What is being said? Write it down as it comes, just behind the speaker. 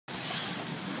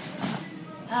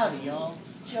Howdy, y'all.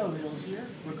 Joe Hills here,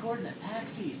 recording at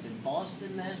PAX EAST in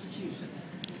Boston, Massachusetts.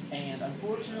 And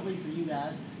unfortunately for you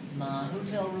guys, my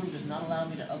hotel room does not allow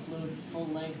me to upload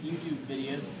full-length YouTube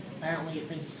videos. Apparently it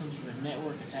thinks it's some sort of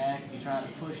network attack if you try to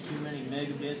push too many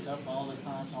megabits up all the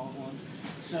pipes all at once.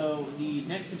 So the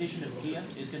next edition of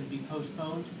Gift is going to be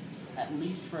postponed, at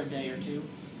least for a day or two.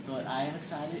 But I am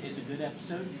excited. It's a good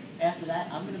episode. After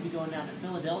that, I'm going to be going down to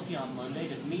Philadelphia on Monday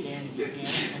to meet Andi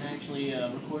Buchanan and actually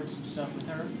record some stuff with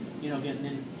her. You know, get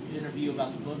an interview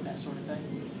about the book, that sort of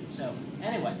thing. So,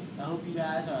 anyway, I hope you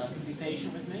guys can be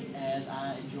patient with me as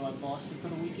I enjoy Boston for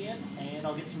the weekend, and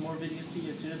I'll get some more videos to you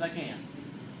as soon as I can.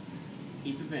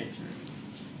 Keep adventuring.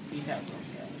 Peace out, Girl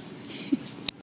Scouts.